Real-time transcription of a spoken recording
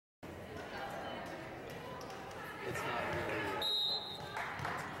it's not really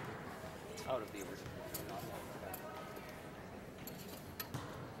out of the original.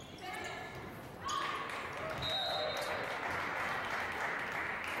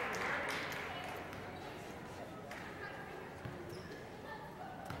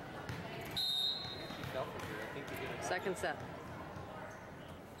 Second set.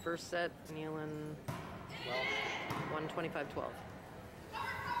 First set, Nealon 125-12.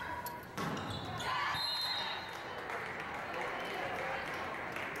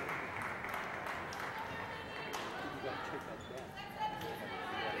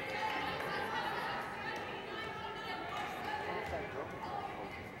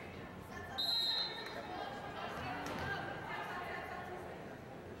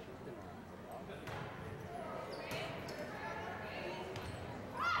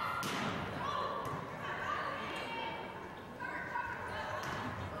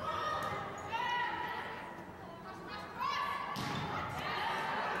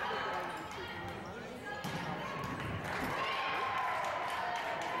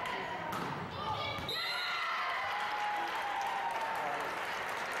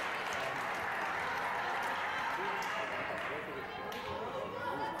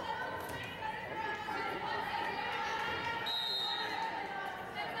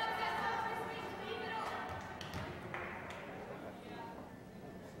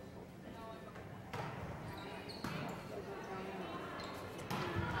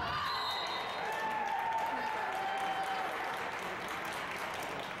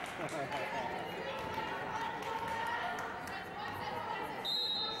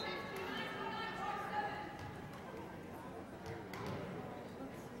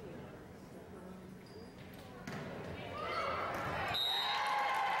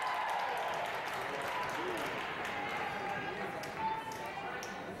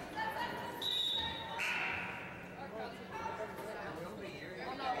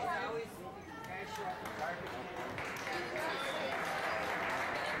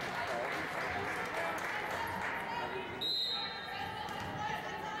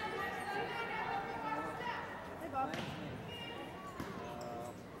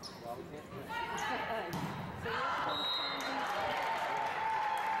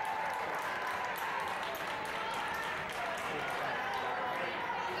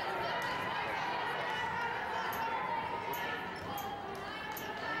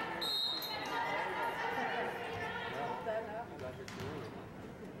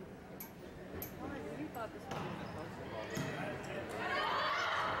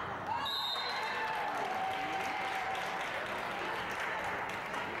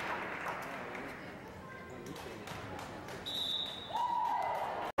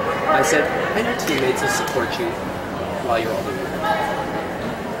 I said, I know teammates will support you while you're all doing it.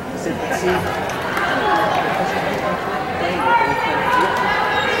 I said, see,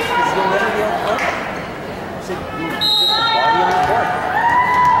 you'll never be able to play. I said, you're just a body on the court,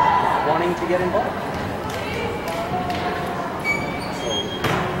 wanting to get involved.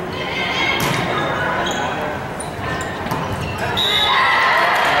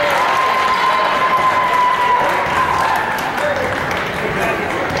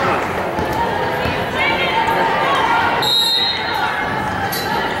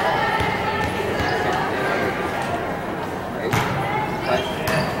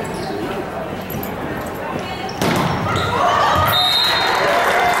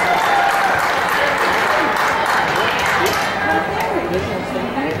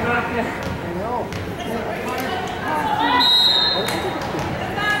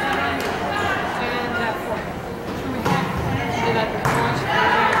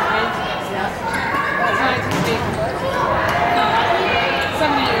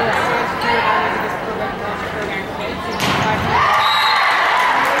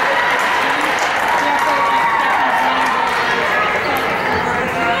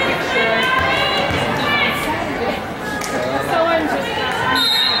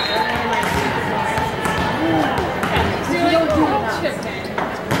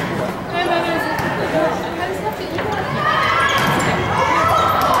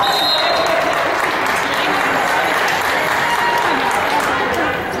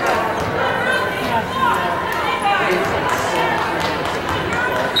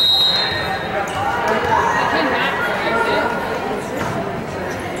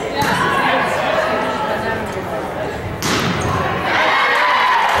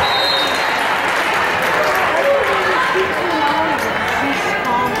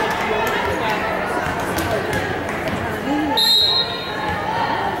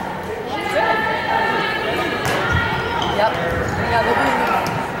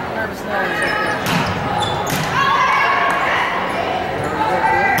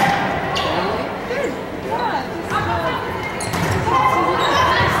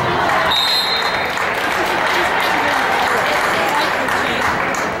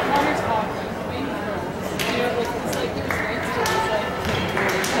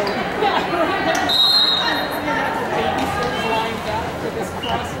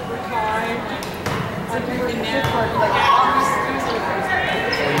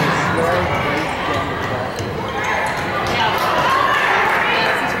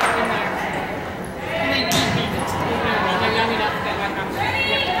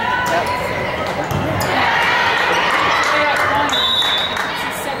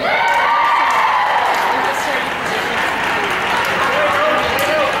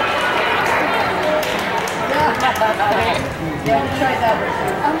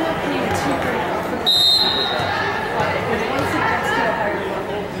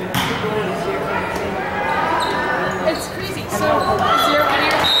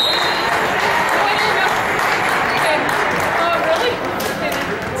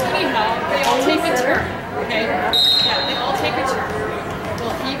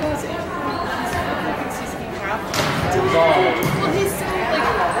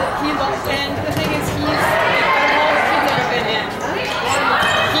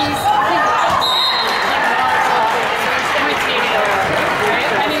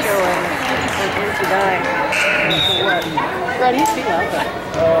 guy. Brad, he's too loud.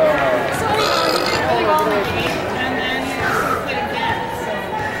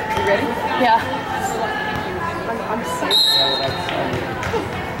 You ready? Yeah. I'm sick.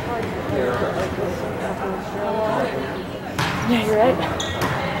 Yeah, you're right.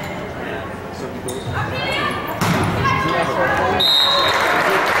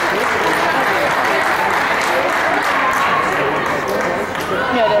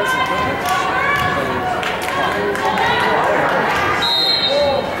 Yeah, it is.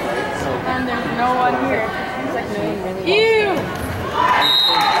 And there's no one here. Seems like no one really. Ew!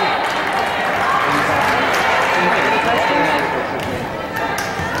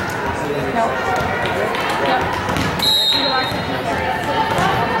 No. Yep.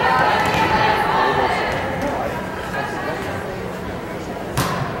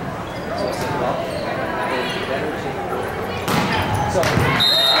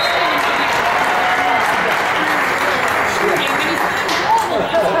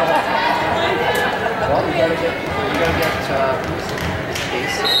 Well, you gotta get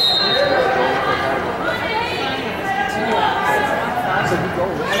space. So we go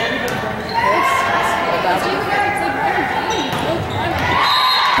with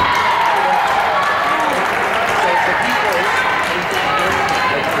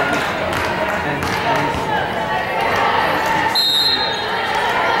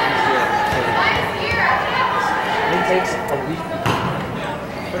it takes a week.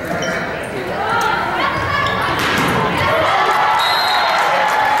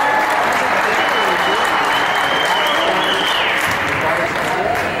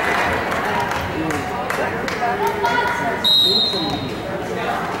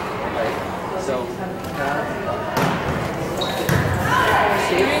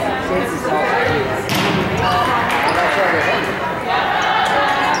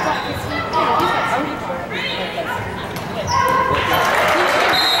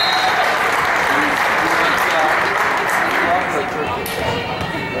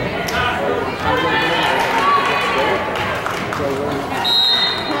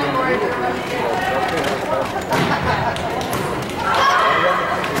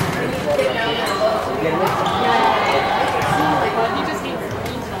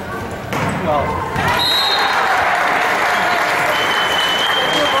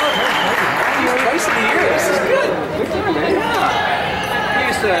 Twice in a year. This is good. Good for you, man. Yeah. You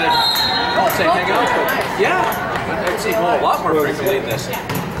used to, I'll say hang out, but yeah. I'd see him a lot more frequently than this. Flat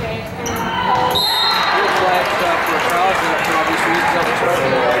for a crowd for obvious reasons on the show.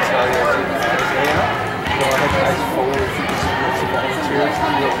 I tell you, I had guys forward for this volunteers to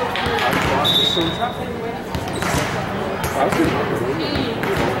get out of Boston. So I was doing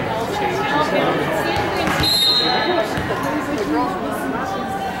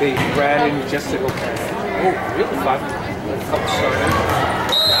they ran in just to go. Oh, really? 5 cups.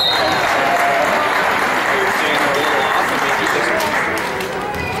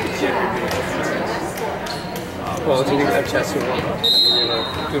 Well, do you think that chest will work?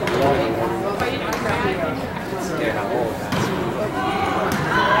 Good run. Yeah, all of that.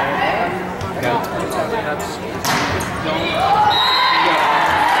 Yeah. That's.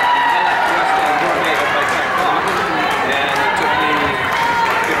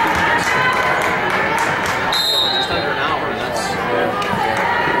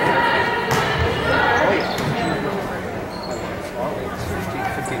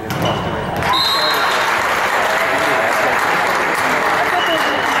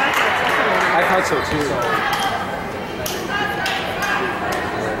 I thought so too.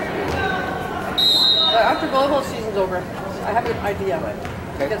 After volleyball season's over, I have an idea.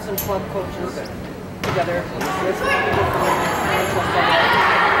 Okay. Get some club coaches together.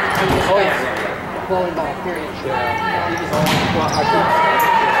 Oh yeah. Volleyball, period. Yeah. Well,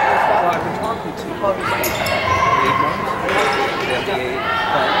 I've been talking to Ron,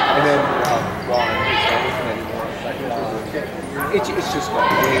 and then Ron, who's not with him anymore. It's just got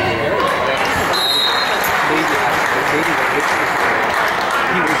way maybe the pitch was there.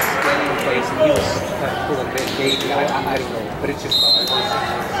 He was getting in place and he was kind of pulling it. Maybe I don't know, but it's just got.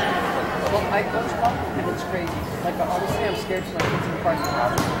 Well, I coach golf and it's crazy. Like honestly, I'm scared to my kids in the parking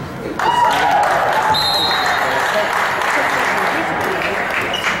lot.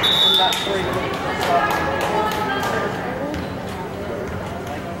 I'm not worried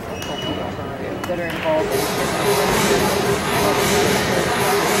that are involved.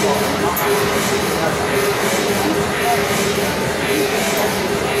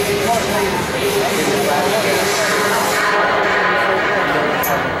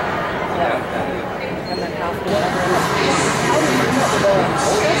 And then half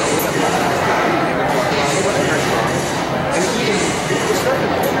the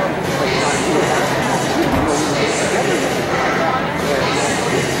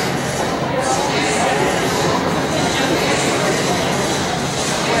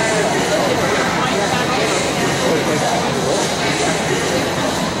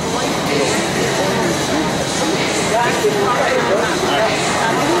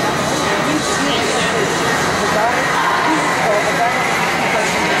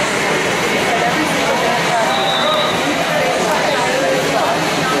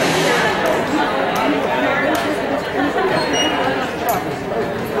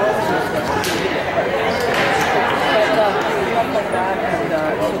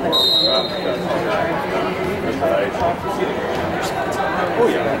Oh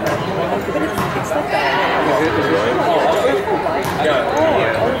yeah. Yeah.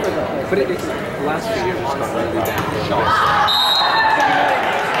 But it's the last few years it's gone really down.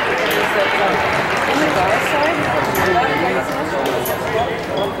 On the guys' side, a lot of guys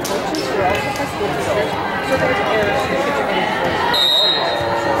coaches who are also high school teachers, so there's errors that you're getting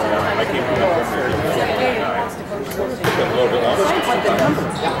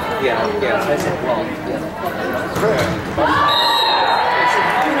Yeah. I said, well,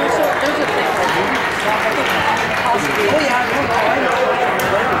 so there's a thing like, possibly, oh yeah, I know.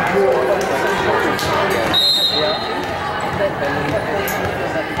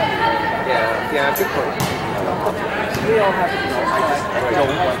 Yeah, good point. We all have to know. I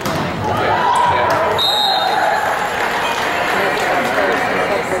don't want to.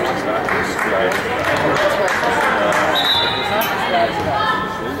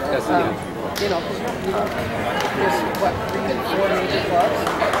 You know, there's what, 3 and 4 major clubs?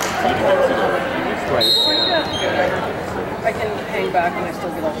 Right, I can hang back and I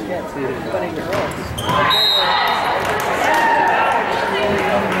still get all the kids, but in girls.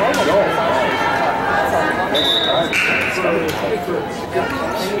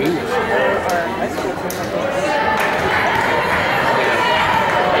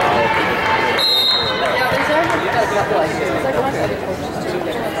 Like a lot of other coaches too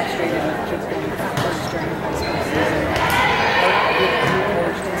get frustrated with kids going first during high school season, or get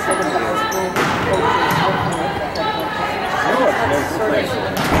coached instead of the high school coaches working with the head coaches. That's sort of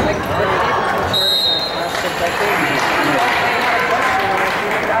like the people from Charter last decade. You know, I had a question when I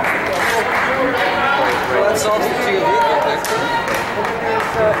came to Africa. Well, that solves the two of you,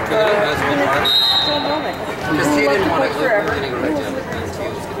 because he didn't want to go forever. You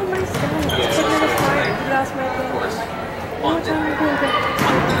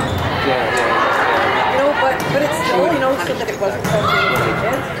know, but it's still, you know, so that it wasn't frustrating for the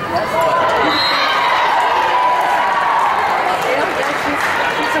kids. Yeah,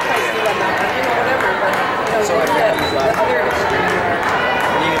 she's a feisty one now, you know, whatever, but, you know, the other extreme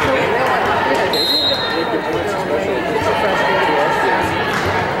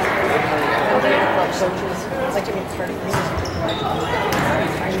where, coaches, like I mean, starting so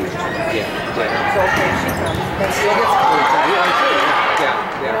okay, she comes, then she gets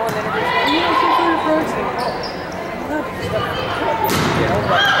you know, and then everybody's you know, she's doing drugs, and no, because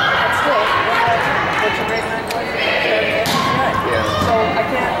but still, what's your grade 9 boy? So I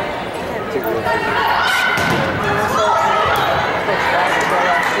can't do it. You know, so coach basketball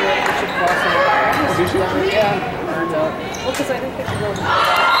last year, Richard Cross, yeah, and well, because I didn't think you know.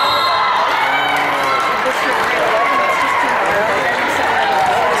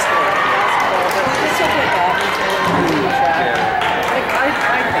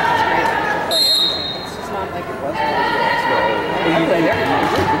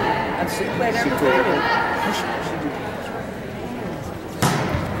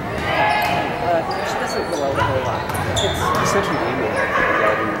 She doesn't go out a whole lot. It's such an email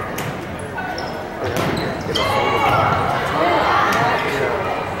regarding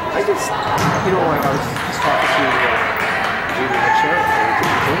I just, you know, I was just talking to Judy and Sheriff and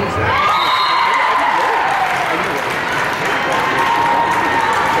different things that I didn't know.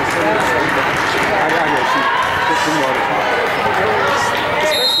 I know she just didn't want to talk.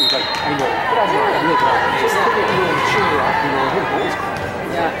 Especially, like, I know, real talk. Just cheer her up, you know, her voice.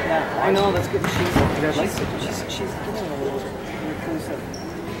 Yeah, I know, that's good. She's getting a little reclusive.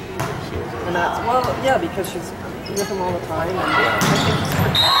 And that's, well, yeah, because she's with him all the time, and I think it's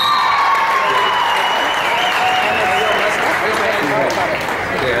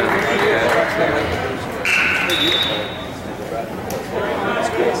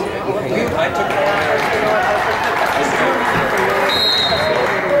I took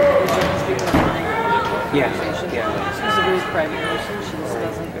she's a really private person. She just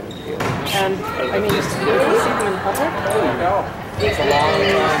doesn't. And I mean, if you see them in public, it's a long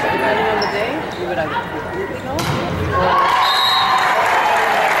time. Depending on the day, you would either completely go or.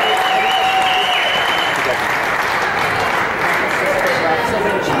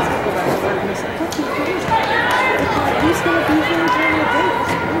 He's going to be here during the day.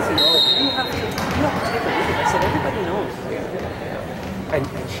 It's crazy. You have to take a look at it. I said, everybody knows. And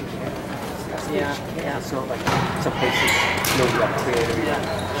she can't. Yeah. It's not like some places know you have creative.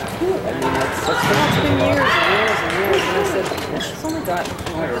 I mean, that's it's been years and years and years. And I said, it's only got,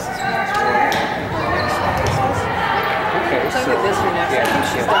 this is from last year. okay. So with this one next. I think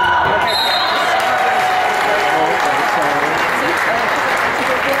she's done. Okay.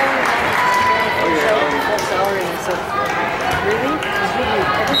 Salary and said, really?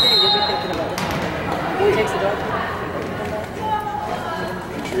 Because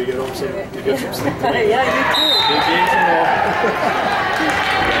to get some sleep tonight. Yeah, you too. Big games involved.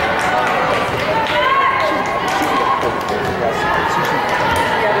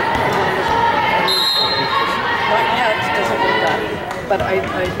 Not yet, doesn't look that. But I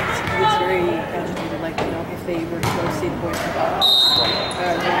was very agitated, like, you know, if they were to go see the boys in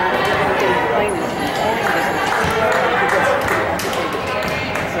they're getting playing business. He gets pretty agitated.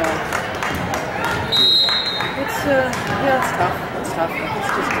 So, it's, yeah, it's tough. It's tough.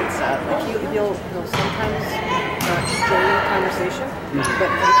 It's sad. Like, he'll sometimes join the conversation, but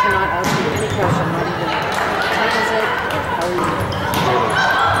he cannot ask you any question, not even, what time is it? How are you?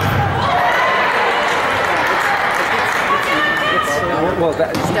 Well,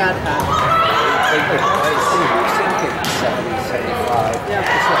 that His dad had. I was thinking 70, 75. Yeah.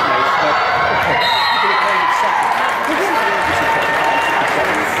 It's not nice, but okay. You can play it second.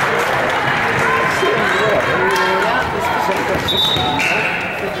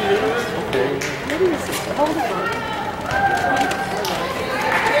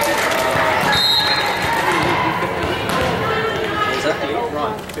 Is that 8?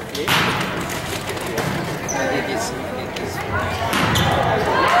 Ron, 58? I think it's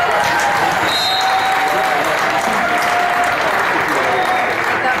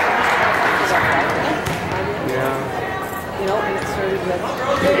You know, and it started with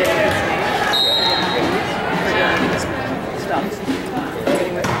stuff.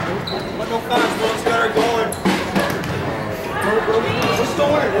 Getting with Look how fast Will's got her going. Just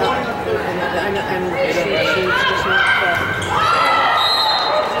going. and she's just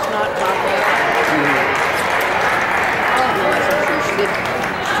not talking. Oh no, that's not true. She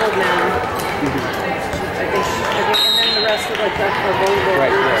told Nan. I think, and then the rest of like our volleyball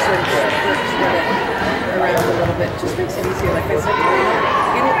sort of spread it around a little bit. Just makes it easier. Like I said,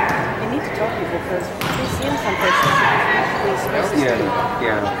 you need to tell people because they see him someplace. He's supposed to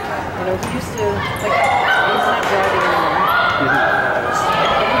Yeah. You know, he used to like he's not driving anymore. He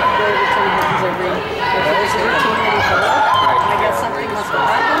go over to Manhattan's every. There's a routine that he followed. And I guess something must have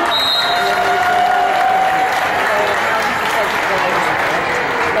happened. And then they told him, so now he just doesn't drive.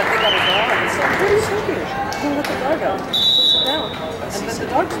 But they got a dog. And so what are you thinking? Go let the dog out. Sit down. And then the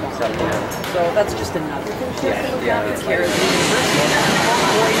dog's gone. So that's just another thing she has to look at. It's cares. Boys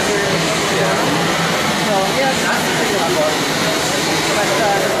are. So yeah, it's not pretty good. But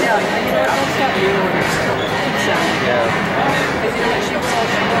yeah, and you know what? Don't stop you. Keep sound. Yeah. Because you know what? She will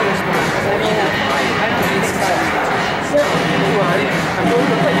respond. Because I know that. I don't think it's that. I'm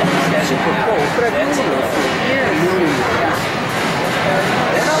going to play super cold, but I've been doing it for Years. Yeah.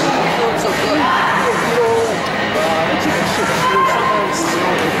 They're not really feeling so good.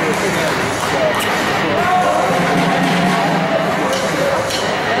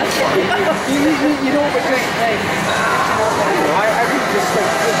 You know, but just like, I think just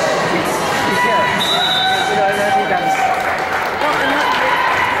like, you care. You know, and I think that's. Well, and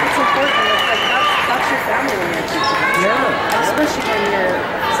it's important. It's like that's your family when you're teaching. Yeah. And especially when you're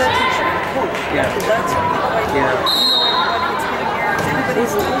a teacher and coach. Yeah. Because that's like, Yeah. you know everybody, it's getting here,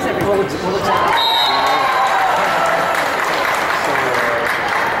 everybody's knows everybody. Well, it's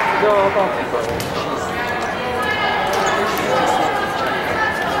no,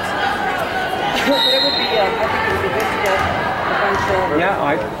 But it would be, I think it would be good to get a bunch of,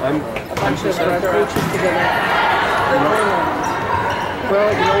 coaches together. Well,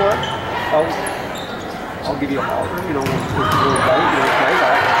 you know what? I'll give you a holler. You know, we'll invite you tonight.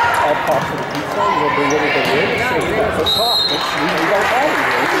 I'll pop some pizza. We'll bring it in. Let's talk. We got a call.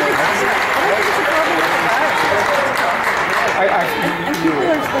 And people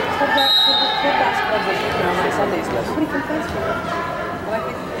are like, club basketball on Sundays. Nobody complains about it. But I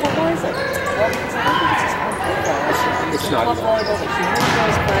think, well, why is it? Well, because I don't think it's just club volleyball. It's not. Club volleyball that she really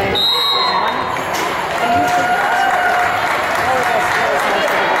enjoys playing. And usually volleyball skills most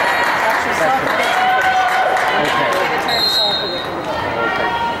of it. Actually, soccer gets them first. Okay. They get tired of soccer, they come to volleyball. Okay.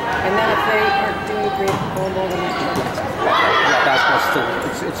 And then if they aren't doing great volleyball, then they come to basketball. Yeah, basketball's still,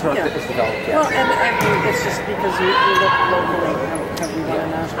 it's not as developed yet. Well, and I mean, it's just because you look locally, have we won a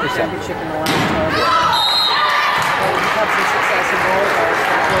national championship in the last 12 years? Well, we've had some success in volleyball,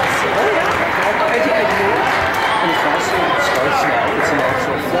 so we'll see. Oh, yeah. I do. And it's also, it starts now. It's an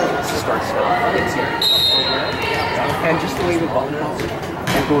actual flow. It starts now. It's here. And just the way the volleyball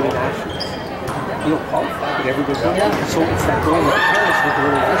and going to nationals. You don't qualify, but everybody's doing it. So it's that going to the parents with the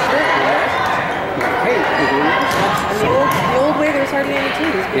really hey, we're doing it. And the old way, there's hardly any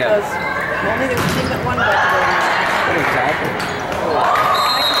teams because only there was a team that won got to go to nationals. Exactly.